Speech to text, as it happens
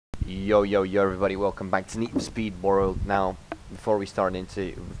Yo everybody, welcome back to Need for Speed World. Now, before we get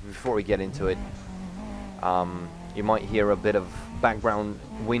into it, you might hear a bit of background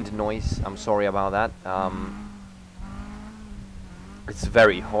wind noise. I'm sorry about that. It's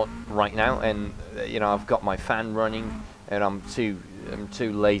very hot right now, and you know, I've got my fan running, and I'm too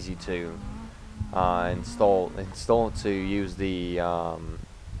lazy to install to use the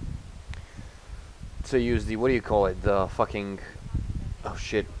what do you call it, the fucking, oh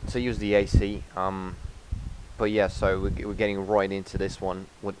shit, to use the AC. But yeah, so we're getting right into this one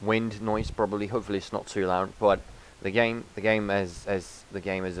with wind noise probably. Hopefully it's not too loud. But the game is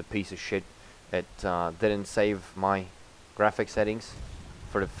a piece of shit. It didn't save my graphic settings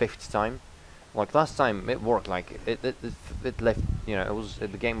for the 5th time. Like last time it worked, like it left, you know, the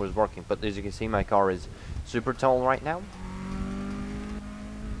game was working. But as you can see, my car is super tall right now.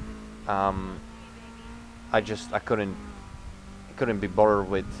 I couldn't be bothered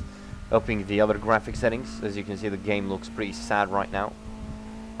with upping the other graphic settings. As you can see, the game looks pretty sad right now.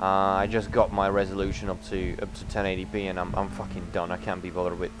 I just got my resolution up to 1080p, and I'm fucking done. I can't be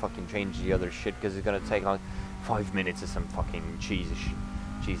bothered with fucking changing the other shit because it's gonna take like 5 minutes or some fucking cheese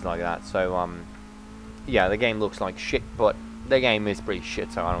like that. So yeah, the game looks like shit, but the game is pretty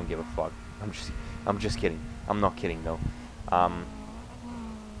shit, so I don't give a fuck. I'm just kidding. I'm not kidding though.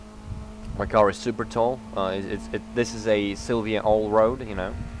 My car is super tall. This is a Sylvia all-road, you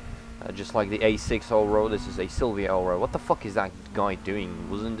know, just like the A6 all-road. This is a Sylvia all-road. What the fuck is that guy doing?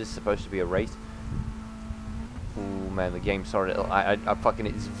 Wasn't this supposed to be a race? Ooh man, the game started. I fucking,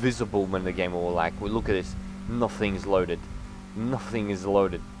 it's visible when the game will lag. Well, look at this. Nothing's loaded. Nothing is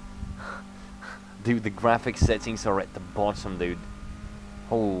loaded. Dude, the graphic settings are at the bottom, dude.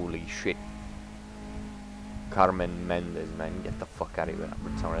 Holy shit. Carmen Mendes, man, get the fuck out of here.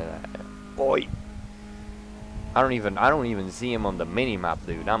 I'm retarded. Boy, I don't even see him on the mini-map,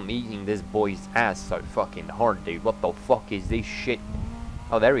 dude. I'm eating this boy's ass so fucking hard, dude. What the fuck is this shit?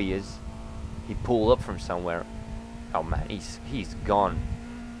 Oh, there he is. He pulled up from somewhere. Oh man, he's gone.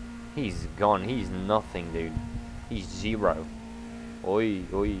 He's gone. He's nothing, dude. He's zero. Oi,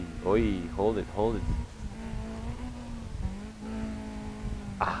 oi, oi. Hold it, hold it.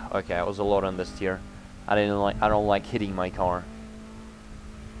 Ah, okay, that was a lot on this tier. I don't like hitting my car.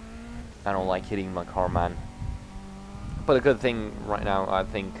 I don't like hitting my car, man. But a good thing right now, I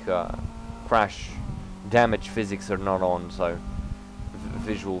think crash damage physics are not on, so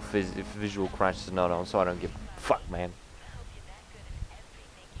visual crash is not on, so I don't give a fuck, man.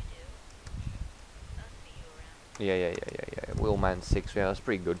 Yeah. Wheelman 6, yeah, that's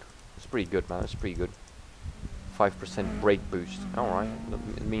pretty good. It's pretty good, man. It's pretty good. 5% brake boost. Alright,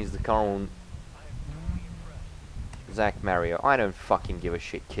 it means the car won't. Zach Mario, I don't fucking give a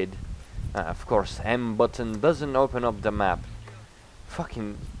shit, kid. Of course, M button doesn't open up the map.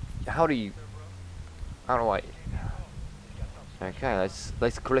 Fucking, how do I? Okay,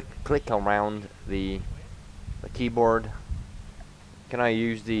 let's click around the keyboard. Can I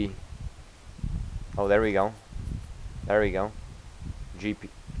use the? Oh, there we go. There we go. GP.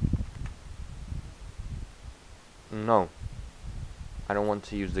 No, I don't want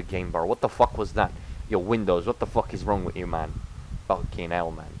to use the game bar. What the fuck was that? Yo, Windows, what the fuck is wrong with you, man? Fucking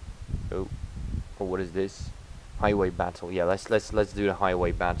hell, man. Oh, what is this? Highway battle. Yeah, let's do the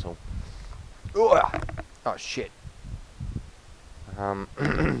highway battle. Ugh. Oh shit.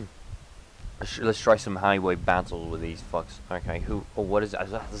 Let's try some highway battles with these fucks. Okay, who? Oh, what is that?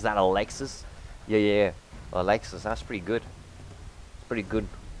 Is that Alexis? Yeah. Alexis, that's pretty good. It's pretty good.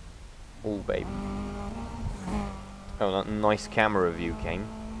 Oh, baby. Oh, nice camera view, King.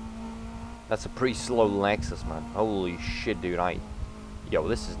 That's a pretty slow Lexus, man. Holy shit, dude. Yo,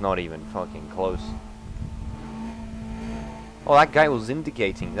 this is not even fucking close. Oh, that guy was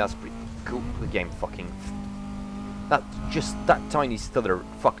indicating. That's pretty cool. The game fucking. That tiny stutter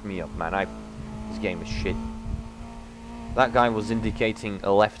fucked me up, man. This game is shit. That guy was indicating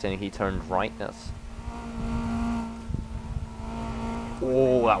a left and he turned right. That's.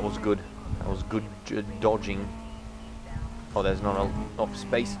 Oh, that was good. That was good dodging. Oh, there's not enough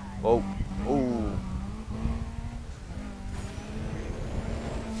space. Oh. Ooh.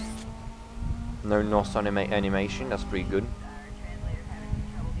 No NOS animation, that's pretty good.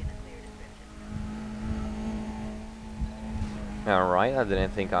 Alright, I didn't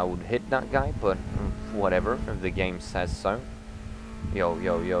think I would hit that guy, but whatever, if the game says so. Yo.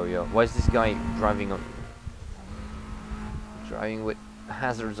 Why is this guy driving with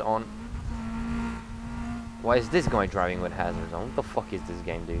hazards on? Why is this guy driving with hazards on? What the fuck is this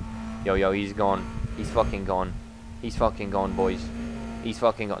game, dude? Yo, he's gone. He's fucking gone. He's fucking gone, boys. He's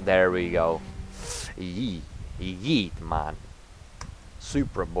fucking gone. There we go. Yeet, man.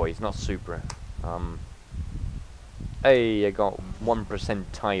 Supra, boys, not Supra. Hey, I got 1%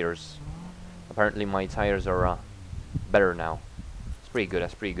 tires. Apparently my tires are better now. It's pretty good,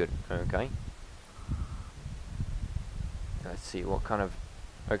 that's pretty good. Okay. Let's see, what kind of...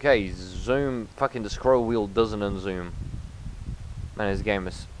 Okay, zoom. Fucking the scroll wheel doesn't unzoom. Man, this game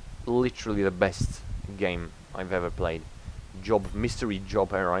is literally the best game I've ever played. Mystery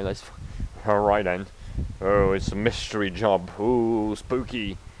job, alright, let's... Alright then. Oh, it's a mystery job. Ooh,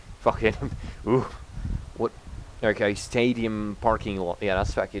 spooky. Fucking... Ooh. What? Okay, stadium parking lot. Yeah,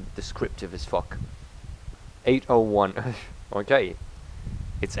 that's fucking descriptive as fuck. 801. Okay.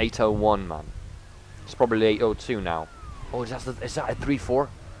 It's 801, man. It's probably 802 now. Oh, is that a 3-4?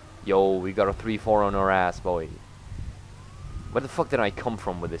 Yo, we got a 3-4 on our ass, boy. Where the fuck did I come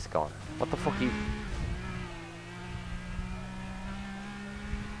from with this car? What the fuck you...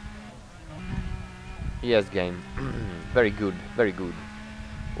 Yes, game. Very good, very good.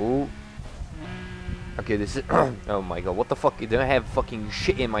 Ooh. Okay, this is... Oh my god, what the fuck? Do I have fucking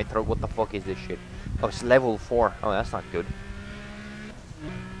shit in my throat? What the fuck is this shit? Oh, it's level 4. Oh, that's not good.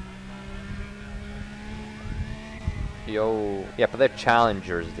 Yo, yeah, but they're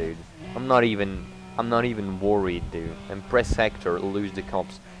challengers, dude. I'm not even worried, dude. And press sector, lose the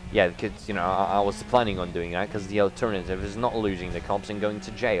cops. Yeah, because, you know, I was planning on doing that, because the alternative is not losing the cops and going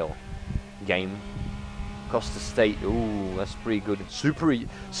to jail. Game. Cost the state. Ooh, that's pretty good.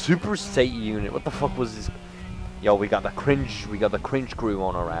 Super state unit. What the fuck was this? Yo, we got the cringe crew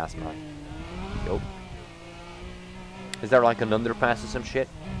on our ass, man. Yo. Is there like an underpass or some shit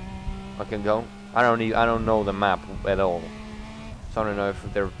I can go? I don't know the map at all, so I don't know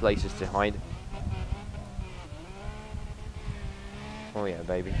if there are places to hide. Oh yeah,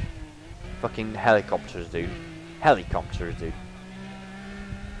 baby. Fucking helicopters, dude. Helicopters, dude.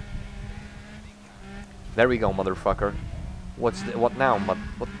 There we go, motherfucker. What now?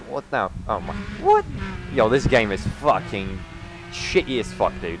 What now? Oh my. What? Yo, this game is fucking shitty as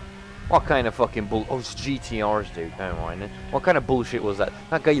fuck, dude. What kind of fucking bull? Oh, it's GTRs, dude. Don't mind it. What kind of bullshit was that?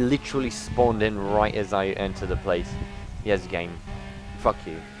 That guy literally spawned in right as I entered the place. Yes, game. Fuck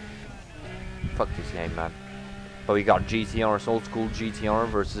you. Fuck this game, man. But we got GTRs, old school GTR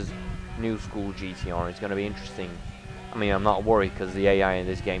versus new school GTR. It's gonna be interesting. I mean, I'm not worried because the AI in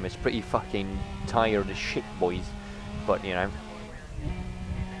this game is pretty fucking tired as shit, boys. But, you know.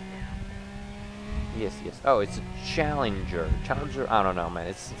 Yes, yes. Oh, it's a Challenger. Challenger? I don't know, man.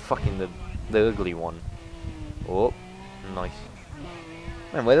 It's fucking the ugly one. Oh, nice.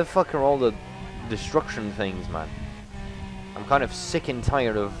 Man, where the fuck are all the destruction things, man? I'm kind of sick and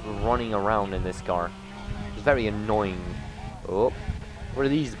tired of running around in this car. It's very annoying. Oh, what are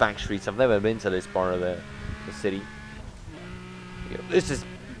these back streets? I've never been to this part of the city. This is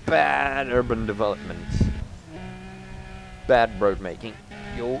bad urban development. Bad road making.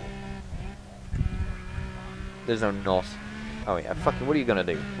 Yo. There's no NOS. Oh yeah, fucking, what are you gonna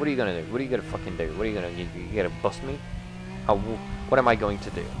do? What are you gonna do? What are you gonna fucking do? What are you gonna bust me? Oh, what am I going to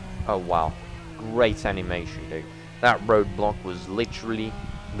do? Oh wow. Great animation, dude. That roadblock was literally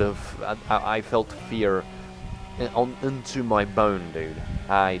I felt fear into my bone, dude.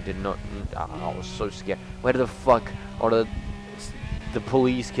 I did not, I was so scared. Where the fuck are the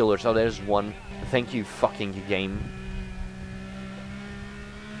police killers? Oh, there's one. Thank you, fucking game.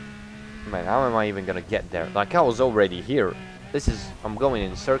 Man, how am I even gonna get there? Like, I was already here. I'm going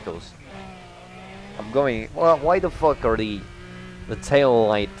in circles. I'm going, well, why the fuck are the tail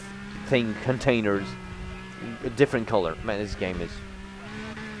light thing containers a different color? Man, this game is...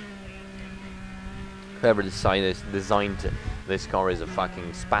 Whoever designed this car is a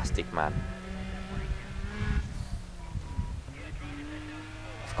fucking spastic, man.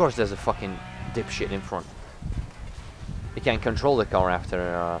 Of course there's a fucking dipshit in front. You can't control the car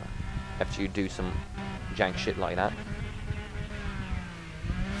after you do some jank shit like that.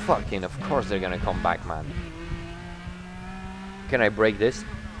 Fucking, of course they're gonna come back, man. Can I break this?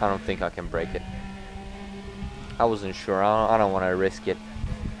 I don't think I can break it. I wasn't sure. I don't want to risk it.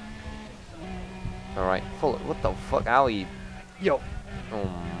 Alright, what the fuck? Owie. Yo. Oh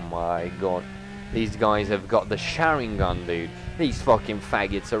my god. These guys have got the sharing gun, dude. These fucking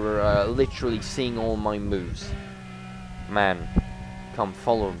faggots are literally seeing all my moves. Man, come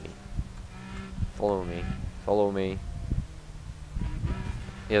follow me. Follow me. Follow me.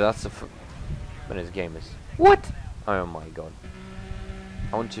 Yeah, that's the when his game is. What? Oh my god.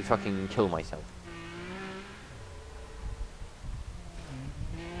 I want to fucking kill myself.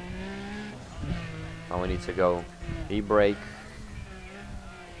 Now we need to go e-brake.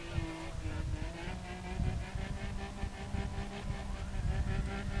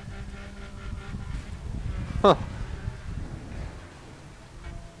 Huh.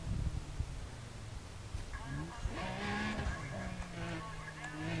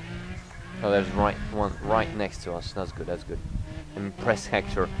 Oh, there's one right next to us. That's good, that's good. Impressed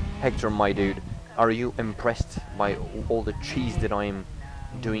Hector. Hector, my dude, are you impressed by all the cheese that I am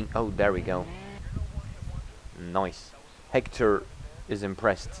doing? Oh, there we go. Nice. Hector is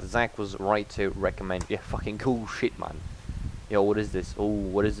impressed. Zach was right to recommend. Yeah, fucking cool shit, man. Yo, what is this? Oh,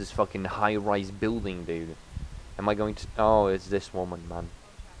 what is this fucking high-rise building, dude? Am I going to... Oh, it's this woman, man.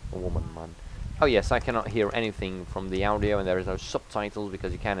 A woman, man. Oh yes, I cannot hear anything from the audio, and there is no subtitles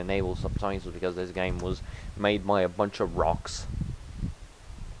because you can't enable subtitles because this game was made by a bunch of rocks.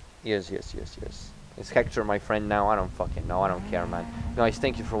 Yes. Is Hector my friend now? I don't fucking know. I don't care, man. Guys,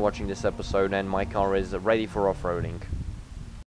 thank you for watching this episode, and my car is ready for off-roading.